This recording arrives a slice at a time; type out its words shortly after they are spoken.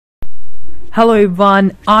Hello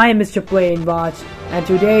everyone, I'm Mr. Play and Watch, and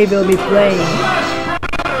today we'll be playing.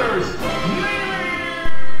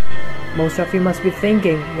 Most of you must be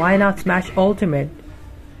thinking, why not Smash Ultimate?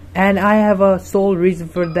 And I have a sole reason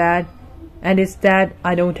for that, and it's that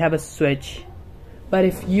I don't have a Switch. But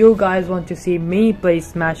if you guys want to see me play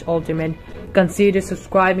Smash Ultimate, consider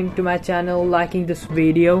subscribing to my channel, liking this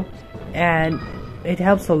video, and it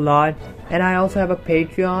helps a lot. And I also have a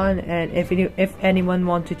Patreon, and if anyone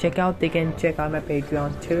wants to check out, they can check out my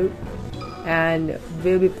Patreon too. And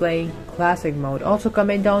we'll be playing classic mode. Also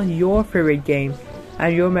comment down your favorite game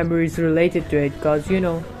and your memories related to it, cause you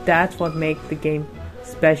know that's what makes the game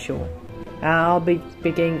special. And I'll be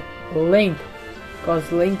picking Link, cause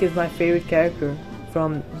Link is my favorite character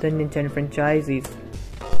from the Nintendo franchises.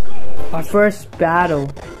 Our first battle,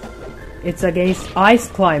 it's against Ice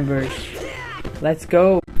Climbers. Let's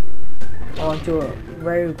go. Onto a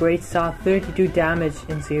very great start, 32 damage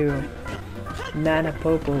in 0. Nana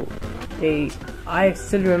Popo. I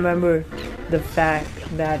still remember the fact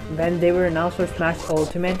that when they were announced for Smash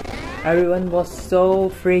Ultimate, everyone was so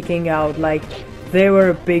freaking out, like they were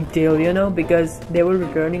a big deal, you know, because they were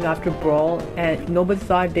returning after Brawl and nobody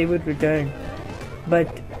thought they would return.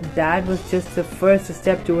 But that was just the first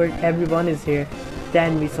step toward everyone is here.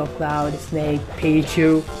 Then we saw Cloud, Snake,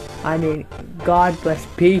 Pichu. I mean, God bless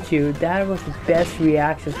Pichu. That was the best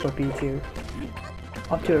reactions for Pichu.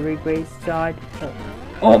 Up to a really great start.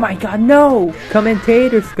 Oh my god, no!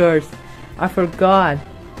 Commentator's curse. I forgot.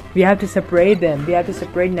 We have to separate them. We have to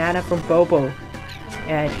separate Nana from Popo.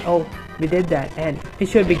 And oh, we did that. And it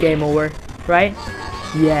should be game over, right?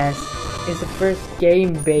 Yes. It's the first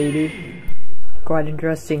game, baby. Quite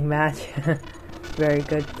interesting match. Very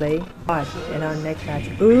good play. In our next match,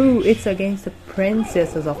 ooh, it's against the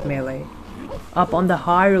princesses of Melee up on the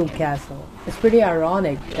Hyrule Castle. It's pretty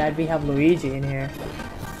ironic that we have Luigi in here.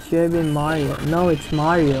 Should be Mario. No, it's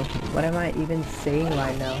Mario. What am I even saying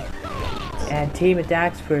right now? And team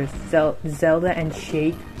attacks first, Zelda and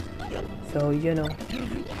Shake. So you know,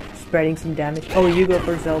 spreading some damage. Oh, you go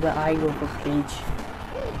for Zelda, I go for Peach.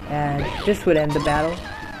 And this would end the battle.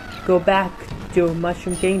 Go back to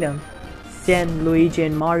Mushroom Kingdom. Send Luigi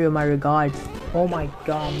and Mario my regards. Oh my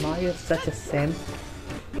god, Mario's such a simp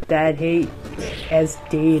that he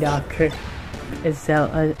SD'd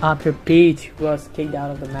after Peach was kicked out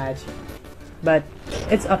of the match. But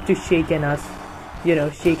it's up to Sheik and us, you know,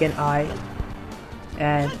 Sheik and I.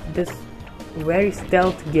 And this very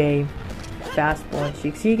stealth game, fast boy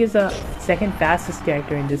Sheik. Sheik is the second fastest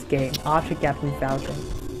character in this game after Captain Falcon.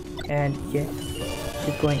 And yeah,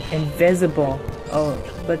 she's going invisible. Oh,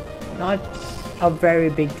 but not a very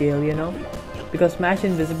big deal, you know, because Smash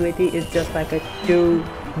invisibility is just like a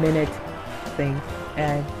 2-minute thing,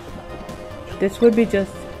 and this would be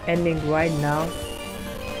just ending right now.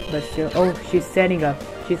 But still, oh, she's setting up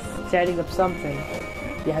something.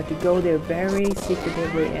 You have to go there very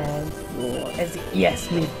secretively, and yes,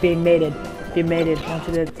 we made it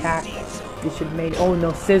onto the attack. We should make, oh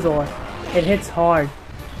no, Scizor, it hits hard.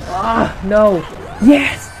 Ah no,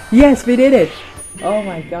 yes, we did it. Oh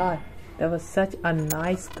my god, that was such a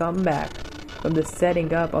nice comeback from the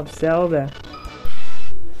setting up of Zelda.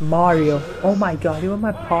 Mario, oh my god, you were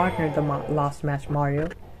my partner in the last match, Mario.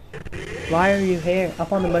 Why are you here?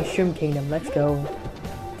 Up on the Mushroom Kingdom, let's go.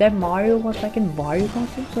 That Mario was like in Wario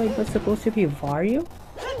costume, so it was supposed to be Wario?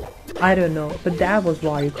 I don't know, but that was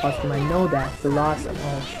Wario costume, I know that. The last,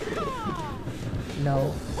 oh.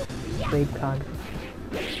 No. Wait, can't.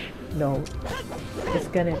 No. It's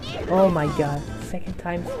gonna, oh my god. Second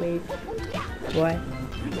time sleep. What?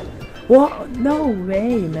 What? No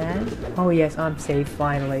way, man. Oh yes, I'm safe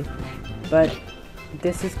finally. But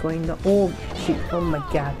this is going to, oh shit, oh my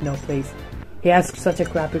god, no please. He has such a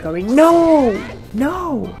crap recovery. No!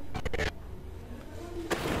 No!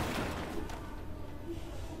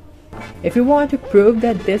 If you want to prove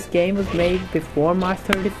that this game was made before March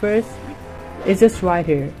 31st, it's just right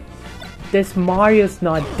here. This Mario's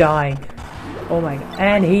not dying. Oh my god,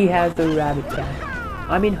 and he has the rabbit cat.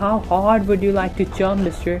 I mean, how hard would you like to jump,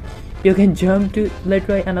 mister? You can jump to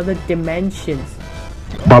literally another dimensions.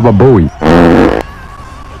 Baba Booey.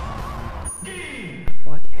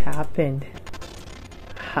 What happened?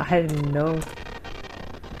 I don't know.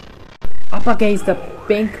 Up against the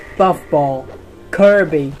pink buff ball,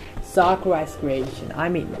 Kirby, Sakurai's creation. I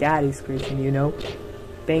mean, Daddy's creation, you know.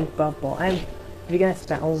 Pink buff ball. And we're gonna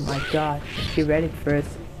spam. Oh my god, she read it first.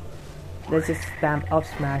 Let's just spam up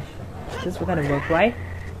smash. This is gonna work, right?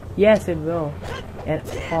 Yes, it will. And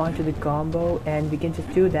on to the combo, and we can just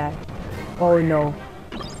do that. Oh no,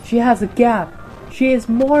 she has a gap. She is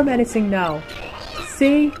more menacing now.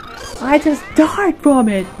 See, I just died from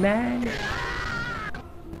it, man.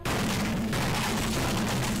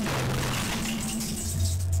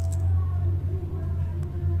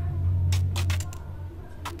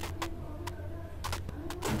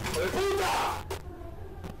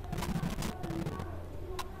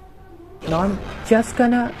 Now I'm just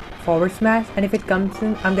gonna forward smash, and if it comes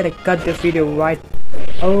in, I'm gonna cut this video right.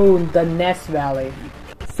 Oh, the nest valley.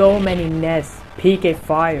 So many nests. PK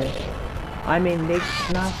fire. I mean, they're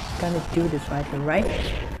not gonna do this right here, right?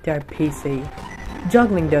 They're PC.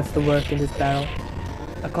 Juggling does the work in this battle.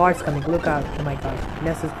 A card's coming, look out. Oh my god,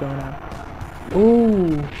 Ness is going out.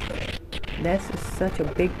 Ooh, Ness is such a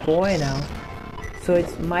big boy now. So it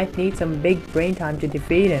might need some big brain time to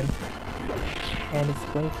defeat him. And it's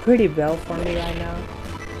going pretty well for me right now.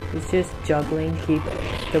 It's just juggling, keep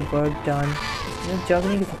the work done. You know,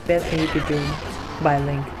 juggling is the best thing you could do by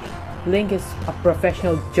Link. Link is a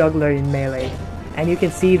professional juggler in Melee. And you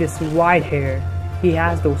can see this white hair. He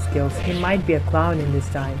has those skills. He might be a clown in this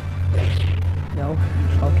time. No?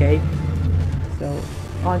 Okay. So,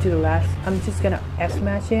 on to the last. I'm just gonna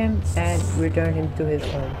F-smash him and return him to his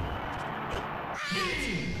home.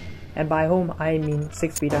 And by home, I mean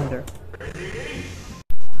 6 feet under.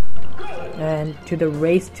 And to the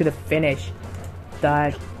race to the finish.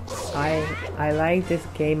 That I like this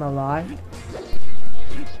game a lot.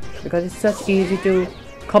 Because it's such easy to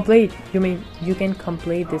complete. You can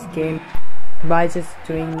complete this game by just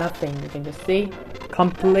doing nothing. You can just see,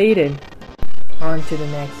 completed. On to the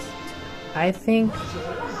next. I think,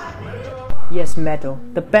 yes, Metal.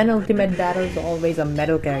 The penultimate battle is always a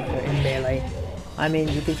Metal character in Melee. I mean,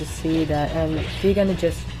 you can just see that, and you're gonna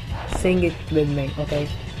just sing it with me, okay?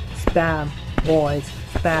 Spam, boys,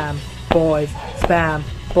 spam, boys, spam,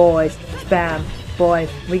 boys, spam, boys.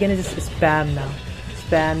 We're gonna just spam now.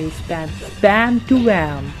 Spammy, spam, spam to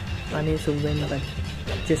wham. I mean, it's a win, but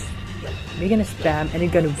just, we're gonna spam and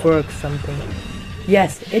it's gonna work something.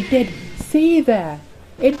 Yes, it did. See that?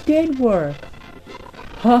 It did work.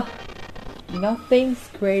 Huh? Nothing's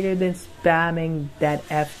greater than spamming that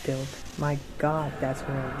F tilt. My god, that's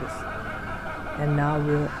horrendous. And now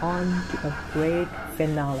we're on to a great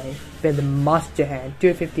finale with the Monster Hand,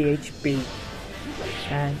 250 HP.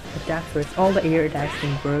 And attack first. All the air attacks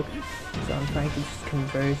can work. So I'm trying to just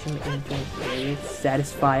convert him into a great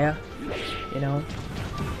satisfier. You know?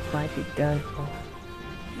 Might be done. Oh.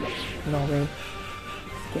 No way.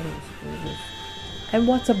 And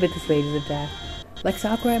what's up with this latest attack? Like,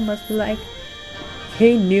 Sakurai must be like,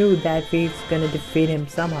 he knew that he's gonna defeat him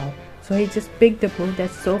somehow, so he just picked a move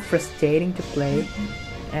that's so frustrating to play.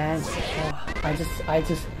 And I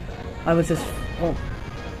was just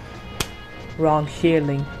wrong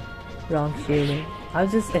shielding. I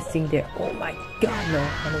was just sitting there. Oh my god, no!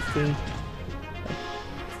 Honestly,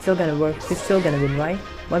 it's still gonna work. It's still gonna win, right?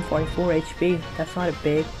 144 HP. That's not a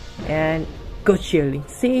big. And good shielding.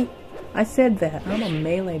 See, I said that. I'm a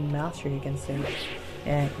melee master, you can say.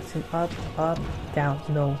 And it's an up, up, down.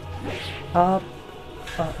 No, up.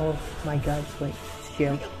 Oh my god! Wait,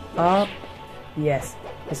 shield. Up. Yes,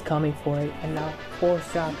 it's coming for it. And now 4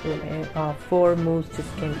 shots and 4 moves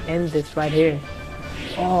just can end this right here.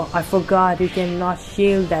 Oh, I forgot you cannot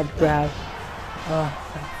shield that grab.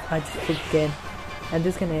 I just forget. And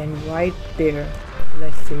this can end right there.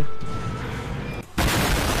 Let's see.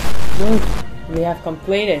 Boom. We have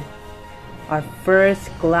completed our first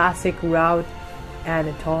classic route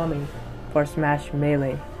anatomy for Smash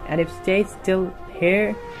Melee. And if State's still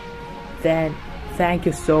here, then thank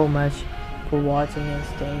you so much for watching and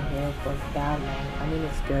staying here for that long. I mean,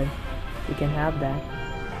 it's good. You can have that.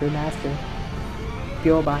 Remaster.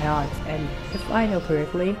 Pure by heart. And if I know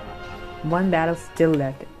correctly, 1 battle still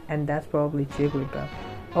left, and that's probably Jigglypuff.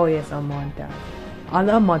 Oh yes, I'm montage. I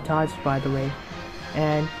love montage, by the way.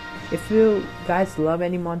 And if you guys love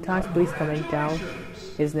any montage, please comment down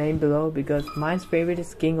his name below, because mine's favorite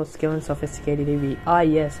is King of Skill and Sophisticated EV. Ah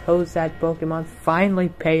yes, who's that Pokemon finally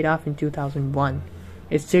paid off in 2001.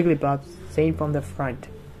 It's Jigglypuff, seen from the front.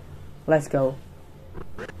 Let's go.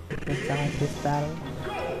 Let's start this battle.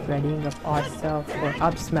 Readying up ourselves for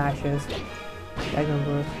up smashes. That can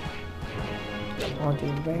work. On to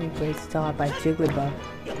a very great start by Jigglypuff.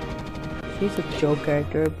 She's a joke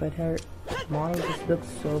character, but her model just looks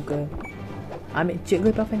so good. I mean,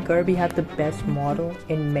 Jigglypuff and Kirby have the best model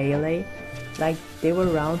in Melee. Like, they were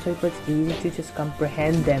round, so it was easy to just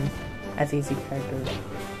comprehend them as easy characters.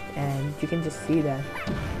 And you can just see that.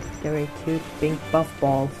 They're very cute pink puff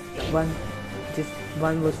balls.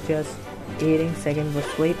 One was just eating, second was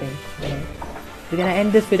sleeping. You know? We're gonna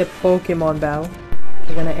end this with a Pokemon battle.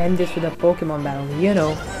 You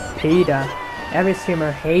know, PETA. Every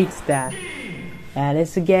streamer hates that. And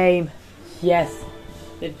it's a game. Yes.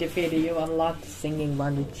 The defeated, you unlocked the singing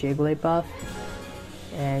one with Jigglypuff.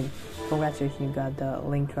 And congratulations, you got the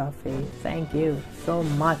Link trophy. Thank you so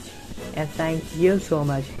much. And thank you so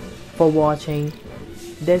much for watching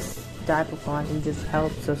this type of content just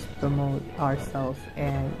helps us promote ourselves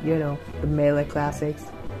and, you know, the Melee classics.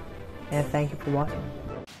 And thank you for watching.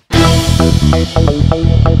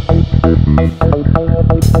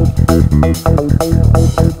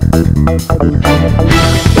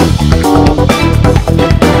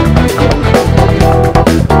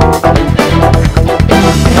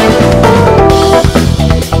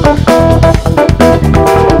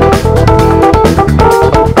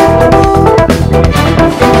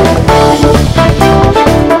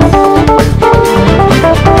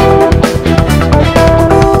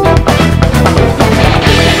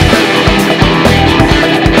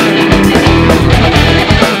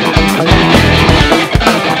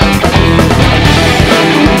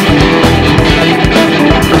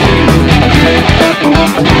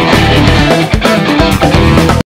 We'll be right back.